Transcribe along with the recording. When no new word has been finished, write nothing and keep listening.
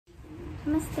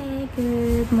Namaste,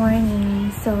 good morning.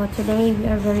 So today we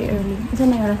are very early. Isa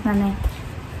na oras na na.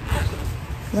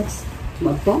 What's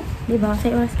Magpo? di ba sa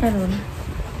oras karon?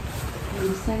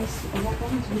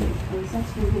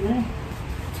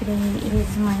 Today is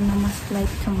my mama's flight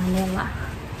to Manila.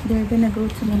 They're gonna go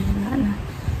to Manila na.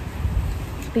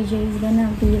 PJ is gonna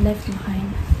be left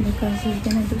behind because he's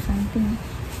gonna do something.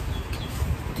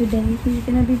 Today he's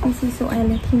gonna be busy, so I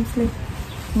let him sleep.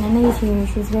 Nana is here.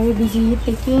 She's very busy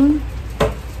taking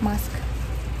mask.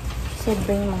 She said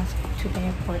bring mask to the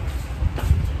airport.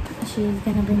 She's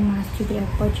gonna bring mask to the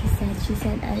airport. She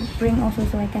said I bring also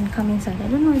so I can come inside. I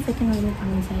don't know if I can really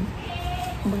come inside,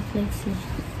 but let's see.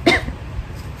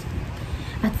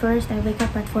 At first I wake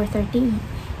up at 4:30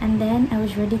 and then I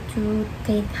was ready to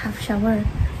take half shower,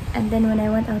 and then when I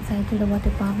went outside to the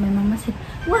water pump, my mama said,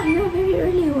 "Wow, you're very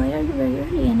early. Why are you very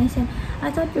early?" And I said,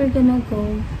 "I thought we were gonna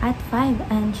go at 5."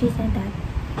 And she said that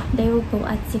they will go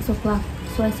at 6 o'clock.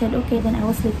 So I said, okay, then I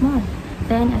will sleep more.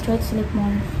 Then I tried to sleep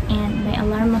more, and my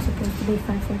alarm was supposed to be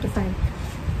 5:45,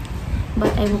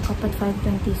 but I woke up at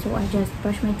 5:20. So I just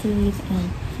brushed my teeth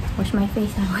and washed my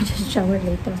face, and I will just shower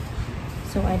later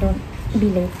so I don't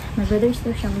be late. My brother's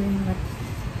still showering, but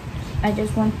I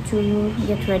just want to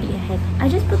get ready ahead. I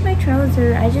just put my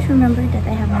trouser. I just remembered that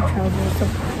I have my trousers, so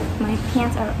my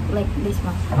pants are like this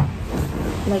one.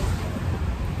 Like,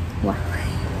 wow.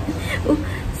 Oh,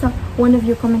 so one of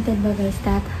you commented ba guys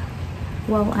that,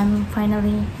 wow, I'm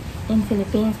finally in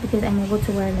Philippines because I'm able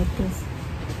to wear like this,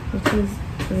 which is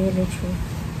really true.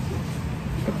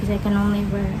 Because I can only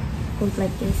wear clothes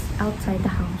like this outside the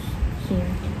house. Here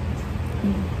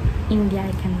in India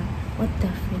I cannot. What the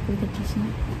frick? Look at this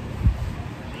one.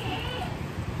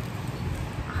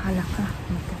 Halaka.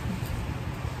 What the frick?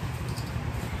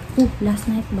 Oh, last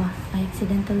night ba, I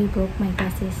accidentally broke my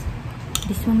glasses.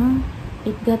 This one, oh,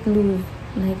 it got loose.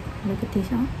 Like, look at this,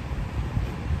 oh.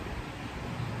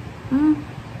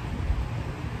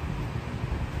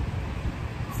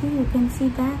 See, you can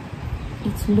see that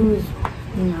it's loose,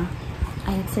 you know.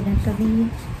 I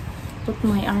accidentally put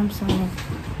my arms on it,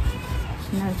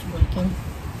 so now it's working.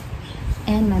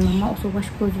 And my mama also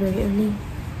washed clothes very early.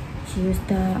 She used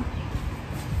the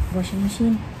washing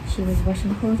machine. She was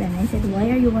washing clothes, and I said,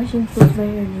 "Why are you washing clothes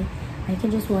very early? I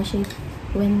can just wash it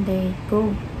when they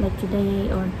go, like today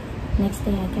or next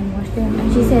day I can wash them." And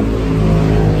she said,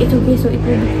 "It's okay, so it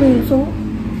will be clean." So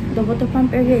the water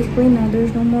pump area is clean now.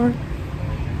 There's no more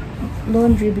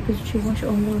laundry because she washed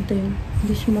all of them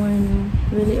this morning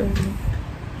really early.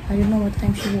 I don't know what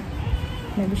time she woke.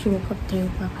 Maybe she woke up 3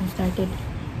 o'clock and started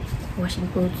washing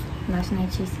clothes. Last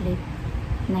night she slept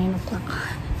 9 o'clock.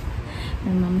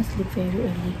 My mama sleep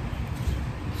very early,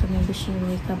 so maybe she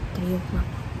wake up 3 o'clock.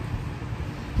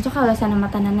 So kala sana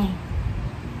mata na na eh.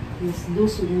 Yes,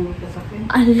 those who work as a friend.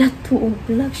 Ala, 2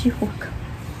 o'clock she woke up.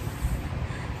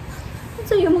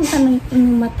 So yung mga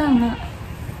ng mata nga.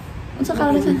 Unsa ka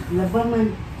oras na?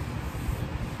 Labaman.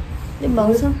 Diba?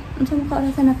 Unsa mo ka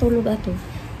oras na natulog ato?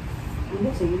 Ano,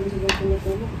 sige na siya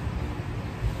natulog.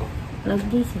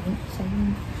 Lagi, sige.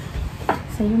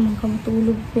 Sa'yo man ka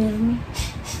matulog, pero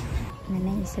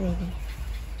nanay is ready.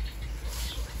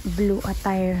 Blue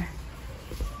attire.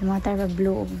 Yung mga attire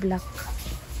blue o black.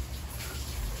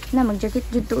 Na, mag-jacket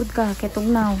jud tuod ka, kaya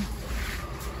tugnaw.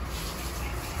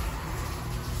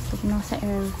 Tugnaw sa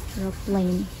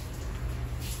airplane.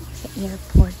 Sa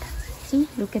airport.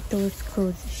 See, look at those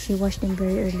clothes. She washed them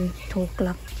very early, 2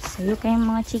 o'clock. Sa'yo kayong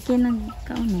mga chicken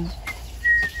nagkaon.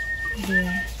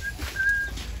 Yeah.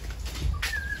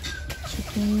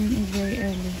 Chicken is very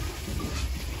early.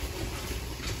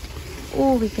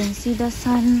 Oh, we can see the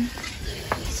sunrise,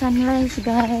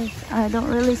 guys. I don't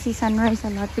really see sunrise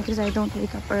a lot because I don't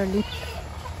wake up early.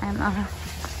 I'm a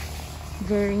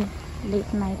very late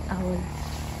night owl.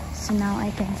 So now I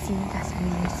can see the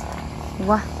sunrise.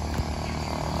 Wow.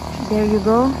 There you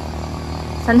go.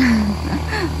 Sunrise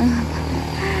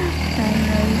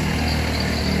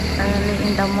early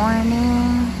in the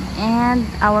morning. And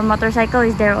our motorcycle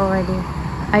is there already.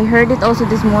 I heard it also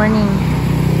this morning.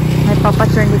 My papa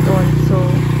turned it on, so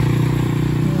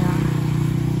yeah.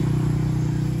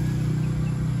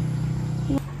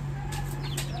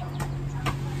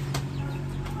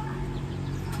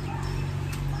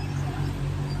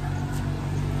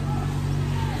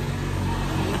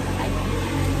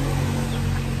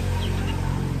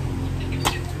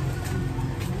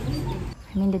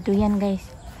 I'm in the duyan, guys.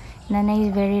 Nana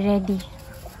is very ready.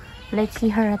 Let's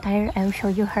see her attire. I'll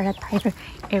show you her attire.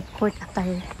 Airport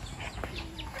attire.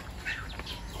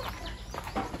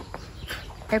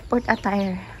 Airport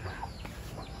attire.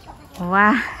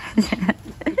 Wow.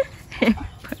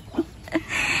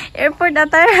 Airport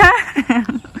attire.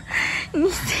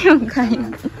 yung kayo?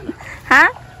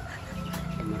 Ha?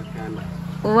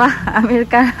 Wah,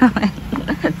 Americano.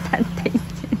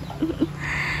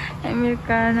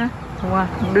 Americano. Wah,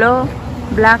 blue,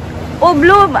 black. Oh,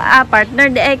 blue. Ah, partner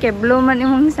di ay kay blue man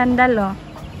yung sandal, oh.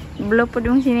 Blue po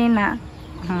yung sinina.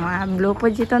 Blue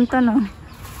po si Tonton, oh.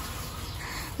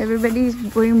 Everybody is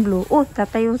wearing blue. Oh,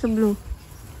 tatayo sa blue.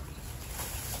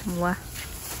 Wah.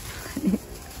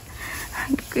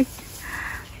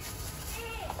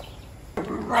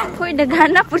 Hoy,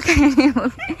 dagana po kayo niyo.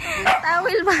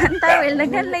 Tawil ba? Tawil.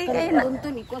 Dagalay kayo na.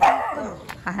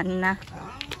 Hana.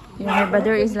 My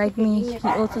brother is like me. He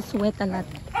also sweat a lot.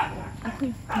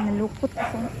 Ako, nalukot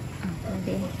ako.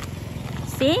 Okay.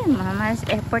 See, Mama's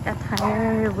effort at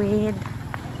higher with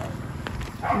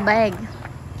bag.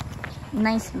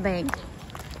 Nice bag.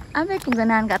 Abay, kung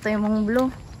ganahan ka ito yung mong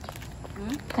blue.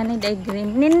 Kanina ay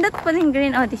green. Nindot po yung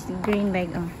green. Oh, this green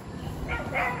bag. Oh.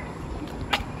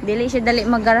 Dili siya dali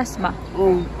magaras ba?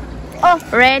 Oh. Oh,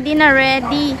 ready na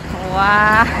ready.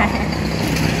 Wow.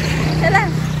 Tala,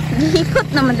 gihikot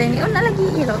naman din. Oh, nalagi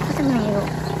iro. Kasi man iro.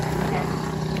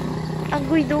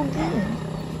 Agoy dogi.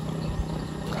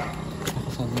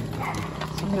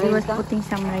 He was putting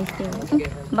some rice there.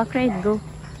 Back right, go.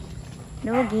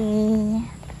 Doggy.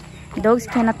 Dogs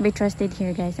cannot be trusted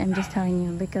here, guys. I'm just telling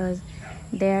you because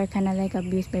they are kind of like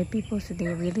abused by people, so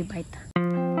they really bite.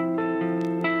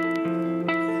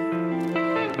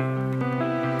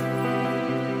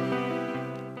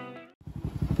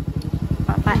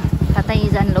 Tata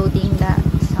is unloading the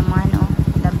samano,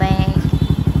 the bag.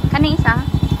 Kanisa,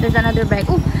 there's another bag.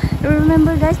 Oh,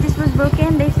 remember guys, this was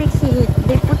broken. They fixed it.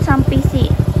 They put some PC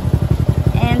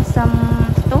and some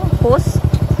hose.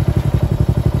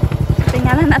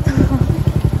 Tingnan na to.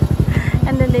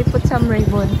 And then they put some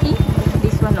ribbon. See?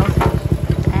 This one also.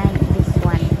 And this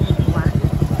one. Wow.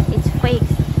 It's fake.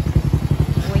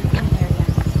 Waiting area.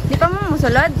 Di pa mo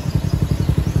musulod?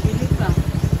 Dili ka.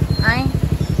 Ay.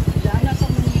 Daan sa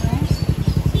Manila.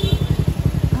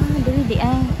 Ah, dili di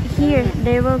ay. Here,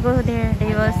 they will go there.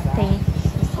 They will stay.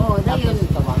 Oh, dayon.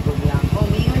 Oh,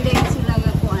 mayon din sila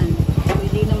nga kuan.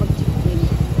 Pwede na mag-check-in.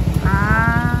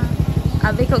 Ah.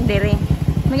 Abi kog dire.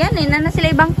 Mayan eh, na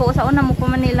sila yung bangko. Sa una mo pa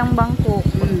man nilang bangko.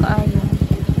 Ayun.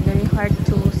 Very hard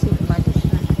to see ba this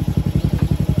na.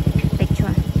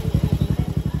 Picture.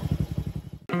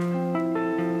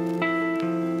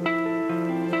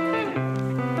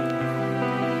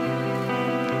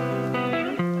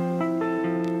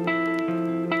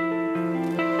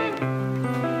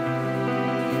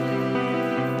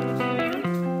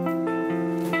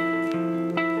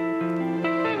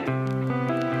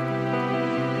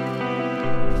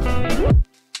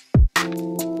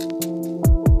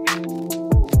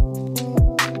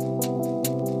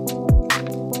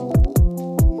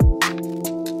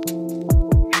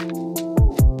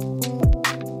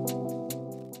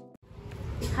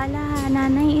 Hala,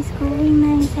 nanay is going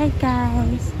na inside,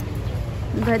 guys.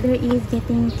 Brother is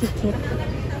getting ticket.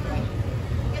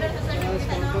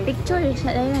 Picture,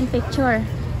 siya ayun, picture.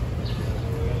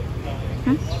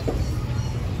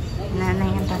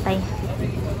 Nanay ang tatay.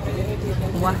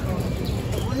 Wah.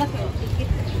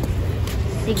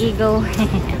 Sige, go.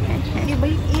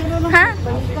 Ha?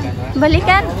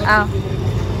 Balikan? Oh.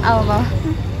 Oh, wow.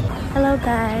 Hello,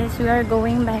 guys. We are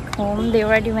going back home. They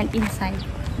already went inside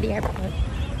the airport.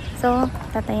 So,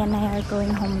 Tatay and I are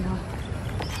going home now.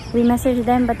 We messaged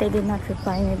them, but they did not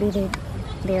reply. Maybe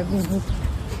they are busy.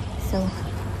 So,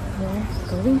 we're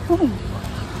going home.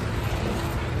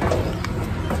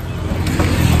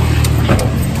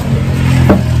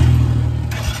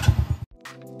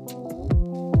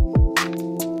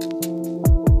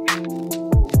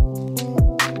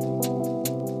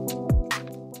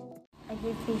 I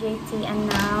did PJT, and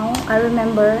now I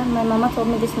remember my mama told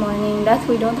me this morning that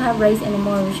we don't have rice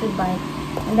anymore, we should buy.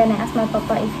 And then I asked my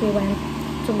papa if he went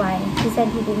to buy. He said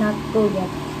he did not go yet.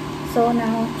 So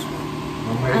now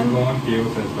Mama is gone,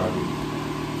 chaos has started.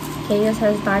 Chaos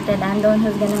has started. I'm the one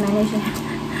who's gonna manage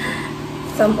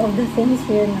some of the things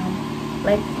here now.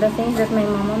 Like the things that my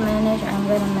mama managed, I'm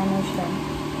gonna manage them.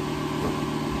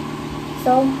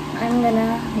 So I'm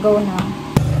gonna go now.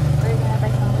 We're gonna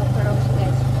buy some pepperos,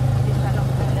 guys.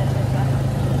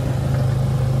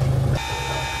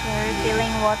 We're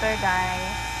refilling water,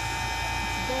 guys.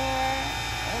 There,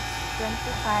 it's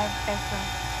 25 pesos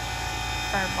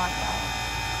per bottle.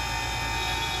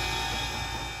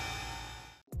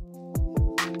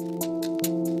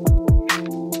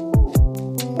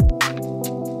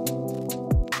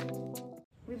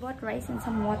 We bought rice and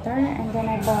some water, and then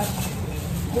I bought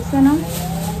this one,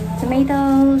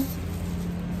 tomatoes.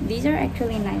 These are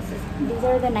actually nicest. These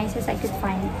are the nicest I could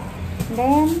find.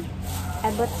 Then I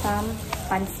bought some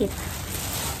pancit.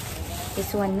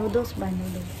 This one, noodles,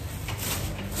 noodles.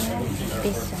 And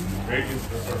this one.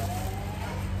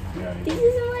 This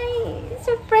is my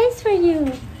surprise for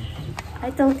you. I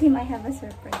told him I have a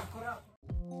surprise.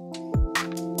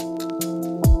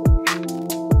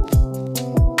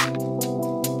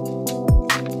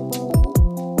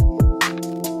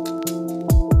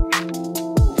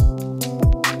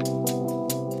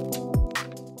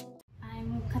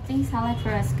 Salad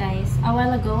for us, guys. A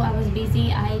while ago I was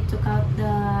busy. I took out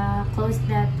the clothes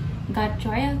that got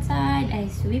dry outside.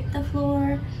 I swept the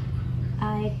floor.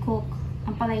 I cook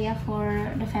ampalaya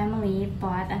for the family,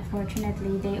 but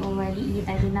unfortunately they already eat.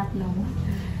 I did not know,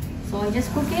 so I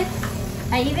just cook it.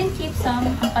 I even keep some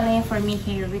ampalaya for me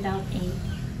here without egg,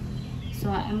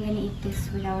 so I'm gonna eat this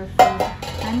with our food.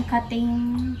 I'm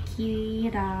cutting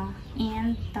kira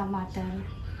and tomato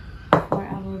for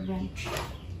our brunch,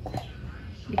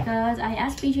 because I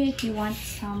asked PJ if he wants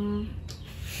some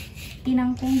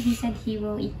tinangkong. He said he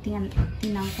will eat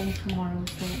tinangkong tomorrow,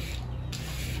 so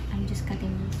I'm just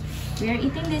cutting this. We are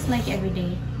eating this like every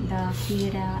day, the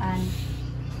kira and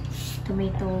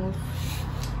tomato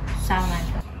salad.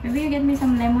 Maybe you get me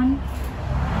some lemon?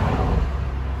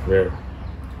 Where?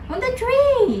 On the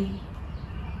tray!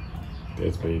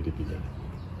 That's very difficult.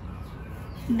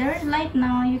 There's light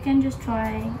now, you can just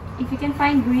try. If you can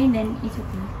find green, then it's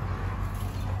okay.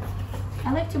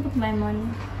 I like to put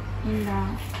lemon in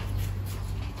the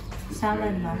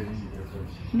salad bar.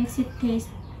 Makes it taste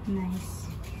nice.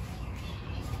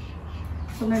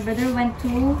 So my brother went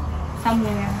to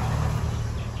somewhere.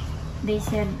 They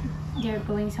said they're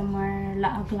going somewhere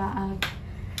laag.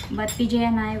 But PJ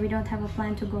and I, we don't have a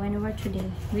plan to go anywhere today.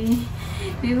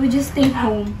 We will just stay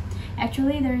home.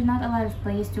 Actually, there's not a lot of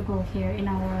place to go here in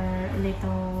our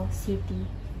little city.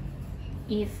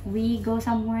 If we go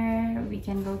somewhere, we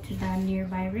can go to the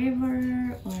nearby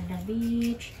river or the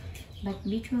beach, but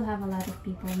beach will have a lot of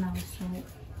people now, so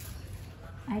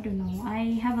I don't know.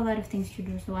 I have a lot of things to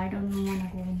do, so I don't want to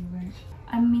go anywhere.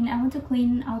 I mean, I want to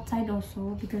clean outside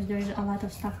also because there's a lot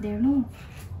of stuff there. No,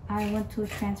 I want to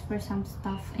transfer some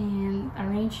stuff and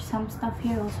arrange some stuff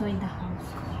here also in the house,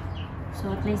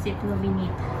 so at least it will be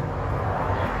neat.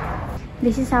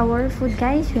 This is our food,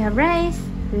 guys. We have rice.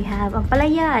 We have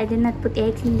ampalaya. I did not put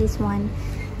eggs in this one.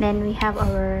 Then we have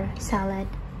our salad.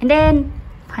 And then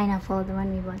pineapple, the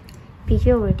one we bought. PJ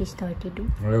already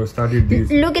started. I started this.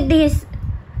 Look at this.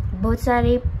 Both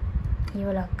sarip.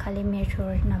 Yola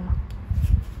kalimeter namak.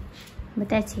 But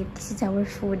that's it. This is our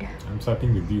food. I'm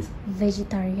starting with this.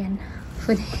 Vegetarian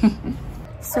food.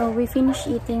 So we finished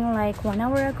eating like 1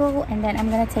 hour ago. And then I'm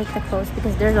gonna take the clothes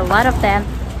because there's a lot of them.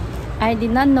 I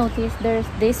did not notice there's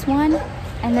this one.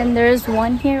 And then there's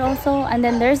one here also, and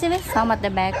then there's even some at the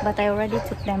back, but I already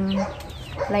took them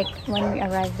like when we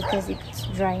arrived because it's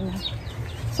dry now.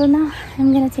 So now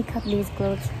I'm gonna take out these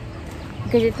clothes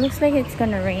because it looks like it's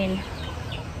gonna rain,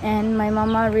 and my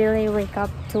mama really wake up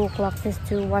 2 o'clock just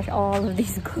to wash all of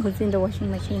these clothes in the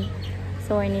washing machine,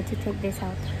 so I need to take this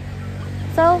out.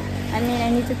 So I mean,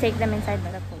 I need to take them inside by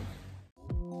the pool.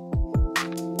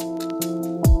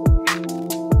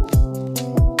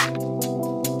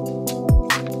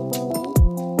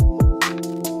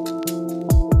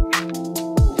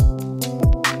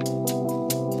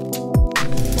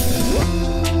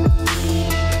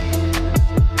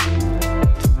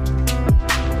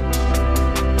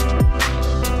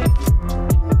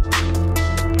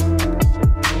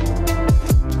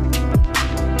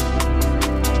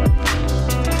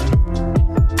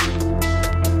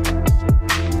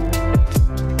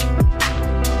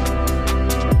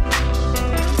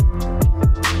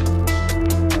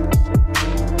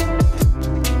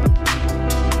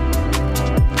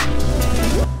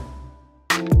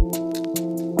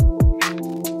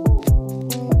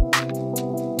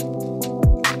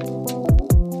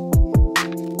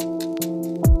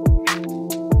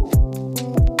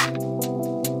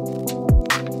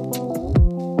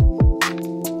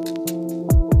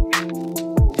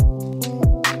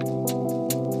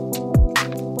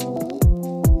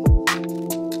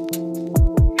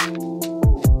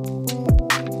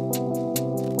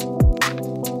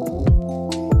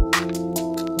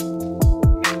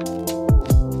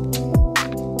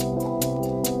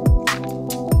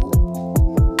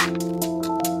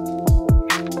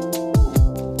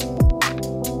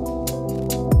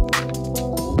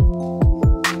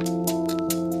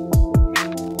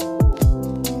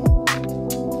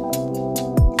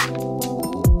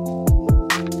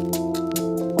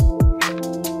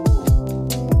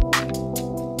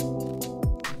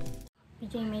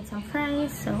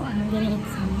 So I'm gonna eat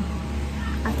some.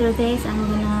 After this, I'm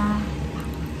gonna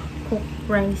cook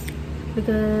rice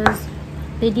because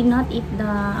they did not eat the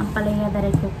ampalaya that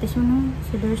I cooked this one,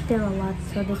 so there's still a lot,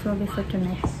 so this will be for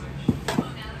tonight.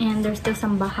 And there's still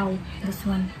some bahaw, this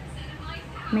one.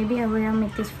 Maybe I will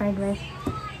make this fried rice.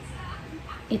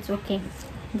 It's okay.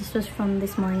 This was from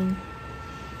this morning.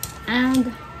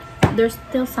 And there's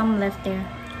still some left there.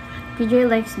 PJ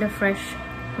likes the fresh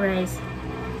rice,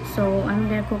 so I'm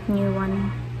gonna cook new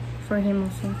one for him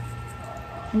also.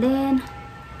 And then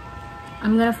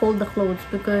I'm gonna fold the clothes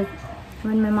because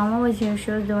when my mama was here,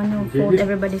 she was the one who folded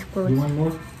everybody's clothes. You want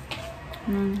more?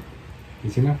 No.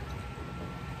 It's enough.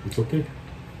 It's okay.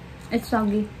 It's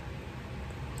soggy.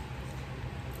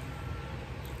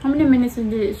 How many minutes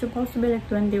is it? It's supposed to be like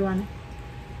 21.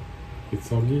 It's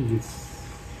soggy. It's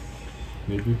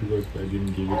maybe because I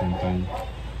didn't give it on time.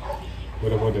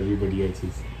 What about everybody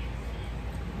else's?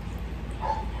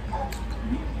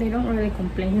 They don't really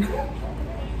complain.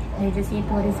 They just eat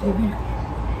what is given.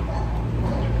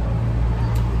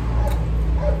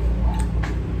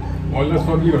 All are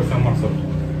soggy or some are soggy?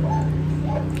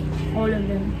 All of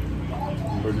them.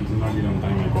 But it did not be on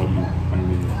time. I called you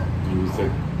and you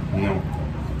said no.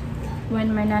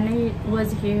 When my nanny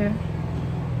was here,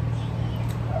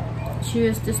 she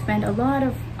used to spend a lot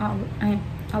of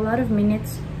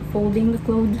minutes folding the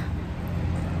clothes.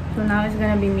 So now it's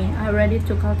gonna be me. I already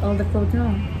took out all the clothes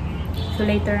now. So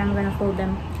later I'm gonna fold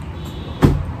them.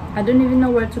 I don't even know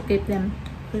where to keep them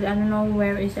because I don't know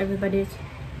where is everybody's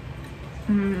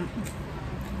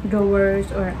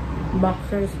drawers or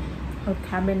boxes or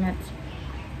cabinets.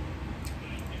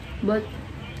 But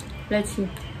let's see.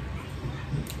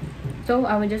 So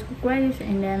I will just cook rice,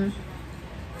 and then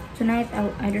tonight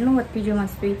I don't know what PJ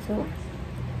wants to eat, so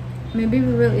maybe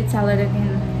we will eat salad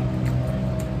again.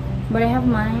 But I have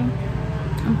my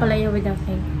ampalaya without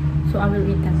egg, so I will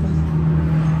eat that one.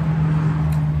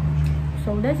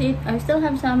 So that's it. I still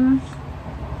have some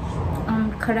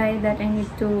karai that I need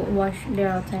to wash there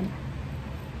outside,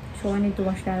 so I need to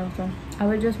wash that also. I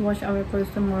will just wash our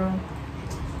clothes tomorrow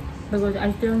because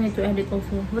I still need to edit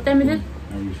also. What time is it?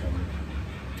 I wish I would.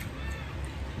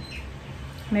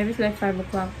 Maybe it's like 5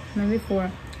 o'clock, maybe 4.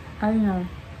 I don't know.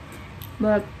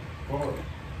 But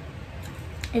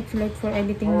it's late for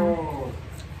editing now.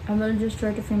 I will just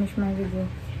try to finish my video.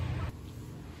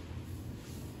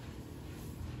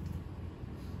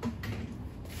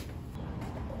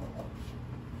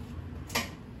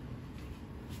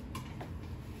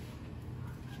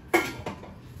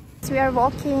 We are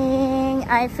walking.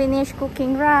 I finished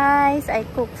cooking rice. I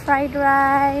cooked fried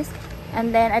rice.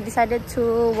 And then I decided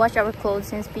to wash our clothes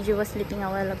since PJ was sleeping a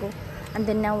while ago. And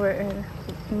then now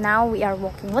we are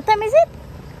walking. What time is it?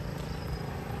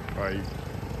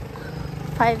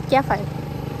 5. Yeah, 5.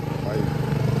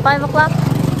 5 o'clock?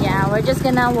 Yeah, we're just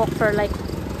gonna walk for like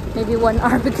maybe 1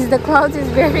 hour because the clouds is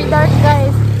very dark,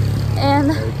 guys.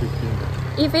 And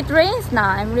if it rains now,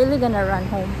 I'm really gonna run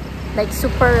home. Like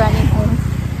super running home.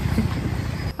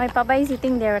 My papa is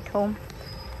sitting there at home.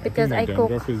 Because I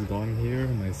cook. My dandruff is gone here.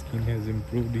 My skin has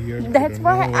improved here. That's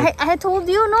why I told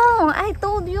you no. I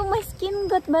told you my skin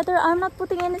got better. I'm not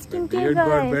putting any skincare,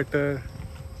 guys. Got better.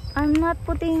 I'm not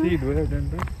putting See, do you have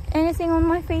dandruff? anything on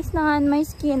my face now and my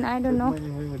skin. I don't know.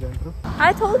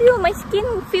 I told you my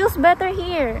skin feels better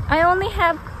here. I only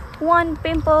have one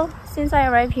pimple since I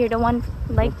arrived here. The one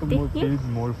like this here. Feels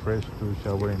more fresh to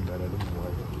shower in that. I don't know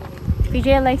why.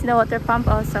 PJ likes the water pump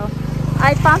also.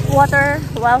 I pump water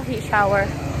while he shower.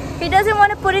 He doesn't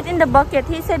want to put it in the bucket.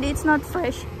 He said it's not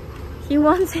fresh. He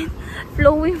wants it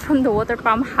flowing from the water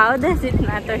pump. How does it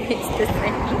matter? It's the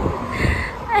same.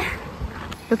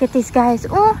 Look at this, guys.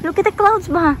 Oh, look at the clouds,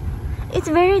 ba. It's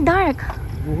very dark.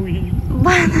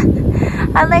 But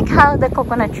I like how the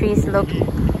coconut trees look.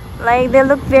 Like they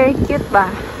look very cute, ba.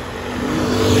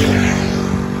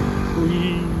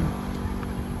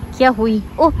 Kya hui.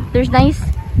 Oh, there's nice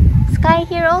sky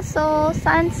here also.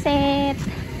 Sunset.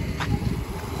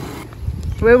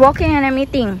 We're walking and I'm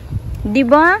eating.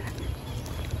 Diba?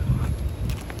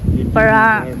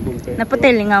 Para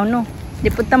napatay lingaw, no? Di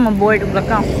punta maboard ug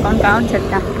lakaw. Kaon-kaon sa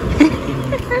ta.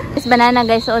 This banana,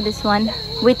 guys. Oh, this one.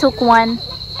 We took one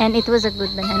and it was a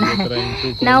good banana.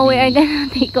 Now we are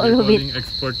gonna take all of it.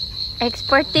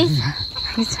 Expertise.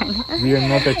 We are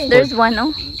not experts. There's one,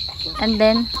 oh. And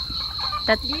then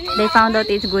that they found out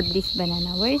it's good, this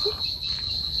banana. Where is it?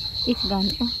 It's gone.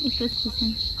 Oh, it was this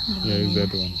one. Yeah, it's that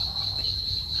one.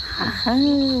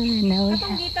 Now we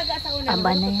have a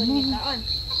banana.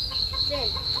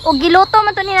 Oh, giloto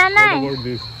man to ni nanay. What about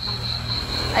this?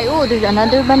 Ay, oh, there's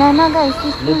another banana, guys.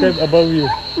 Look at above you.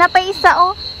 Napaisa,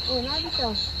 oh.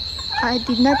 I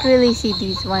did not really see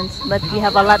these ones, but we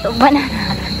have a lot of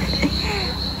banana.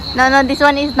 No, this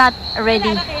one is not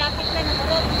ready.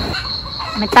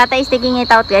 My tata is taking it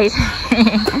out, guys.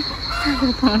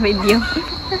 Video.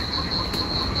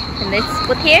 Let's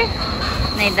put here.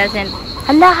 No, it doesn't.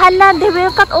 Hala, hala, they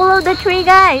will cut all of the tree,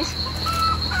 guys.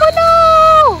 Oh no!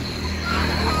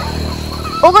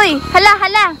 Ugoy, hala,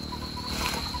 hala.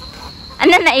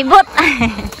 Ano, naibot?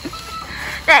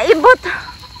 Naibot.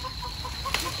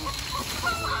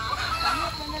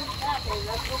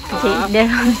 Okay, there.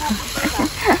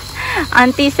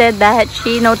 Auntie said that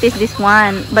she noticed this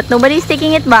one, but nobody's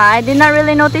taking it by. I did not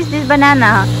really notice this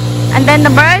banana. And then the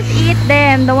birds eat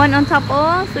them, the one on top.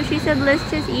 Oh, so she said let's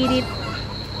just eat it.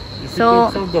 If So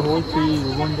you take out the whole tree,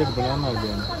 you won't get banana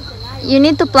again. you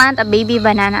need to plant a baby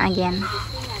banana again.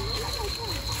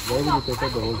 Why will you take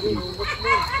out the whole tree?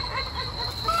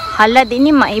 Hala, di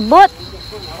ni maibot.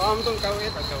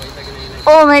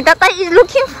 Oh, my tata is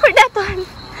looking for that one.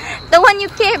 The one you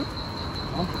keep.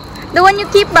 The one you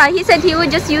keep ba? He said he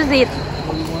would just use it.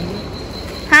 Oh, you want it?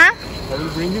 Huh? I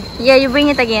will bring it. Yeah, you bring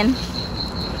it again.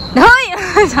 Hoy!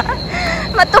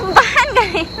 Matumbahan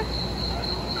guys.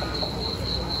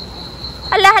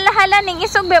 Hala, hala, hala. Ning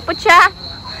isog ba po siya?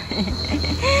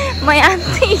 My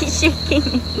auntie is shaking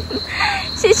it.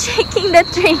 She's shaking the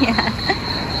tree.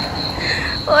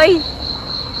 Oy.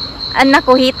 Anak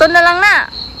ko, hito na lang na.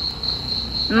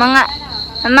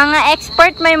 Mga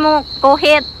expert may mo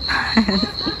kuhit.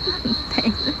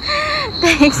 The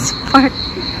expert.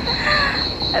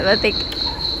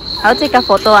 I'll take a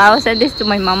photo. I will send this to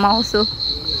my mama also.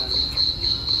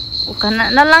 Uka na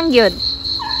lang yun.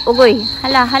 Ugoy.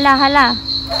 Hala, hala, hala.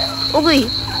 Ugoy.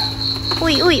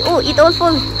 Uy, uy, oh, it all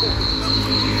fall.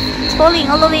 It's falling,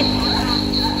 all of it.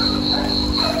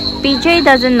 PJ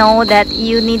doesn't know that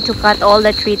you need to cut all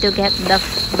the tree to get the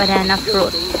banana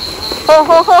fruit. Ho,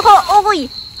 ho, ho, ho, ugoy.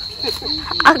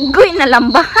 Agoy,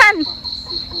 nalambahan.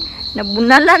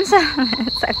 Nabunalan sa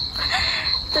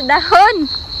dahon.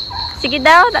 Sige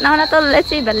daw, tanaw na to. Let's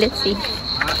see, but let's see.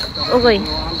 Ugoy.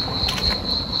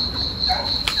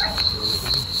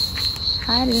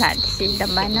 Hala, this is the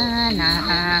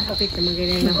banana.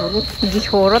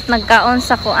 Gihurot nagkaon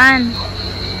sa kuan.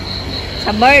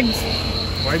 Sa birds.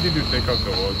 Why did you take out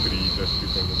the whole tree just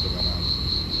because of the banana?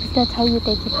 That's how you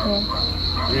take it here.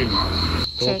 Really?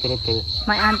 Check. Throw.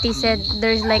 My auntie said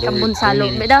there's like a Throw it, bunsalo.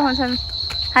 throw it. Bidahon sa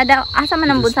hada asa man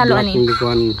ang bunsalo ani?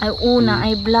 Ay una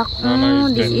ay black. No,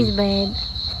 it's This done. is bad.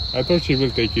 I thought she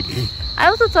will take it. I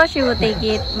also thought she would take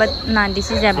it, but no, this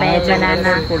is a bad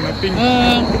banana. For nothing.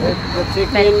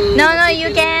 But, no, you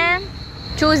can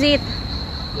choose it.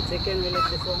 The chicken will eat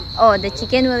this one. Oh, the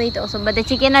chicken will eat also, but the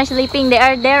chicken are sleeping. They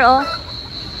are there, oh.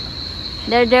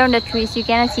 They're there on the trees. You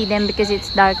cannot see them because it's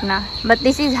dark now. But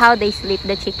this is how they sleep,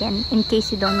 the chicken. In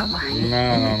case you don't know why.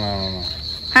 No.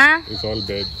 Huh? It's all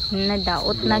bad.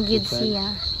 Nadaot na gyud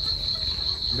siya.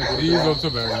 The tree is also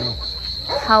bad, no?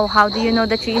 How do you know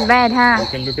the tree is bad, huh? You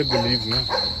can look at the leaves, no?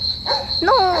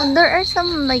 No, there are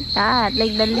some like that.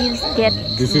 Like the leaves get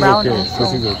This is brown okay. also.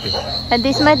 This is okay. But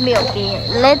this might be okay.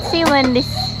 Let's see when this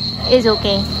is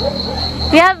okay.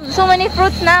 We have so many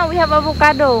fruits now. We have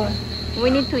avocado. We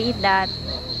need to eat that.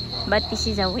 But this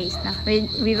is a waste now.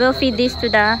 We will feed this to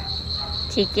the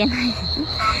chicken.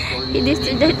 Feed this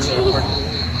to the chicken.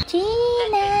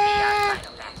 Gina!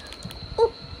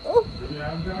 Oop, oop. Do you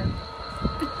have that?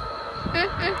 Do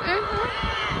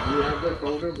you have that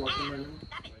powder watermelon?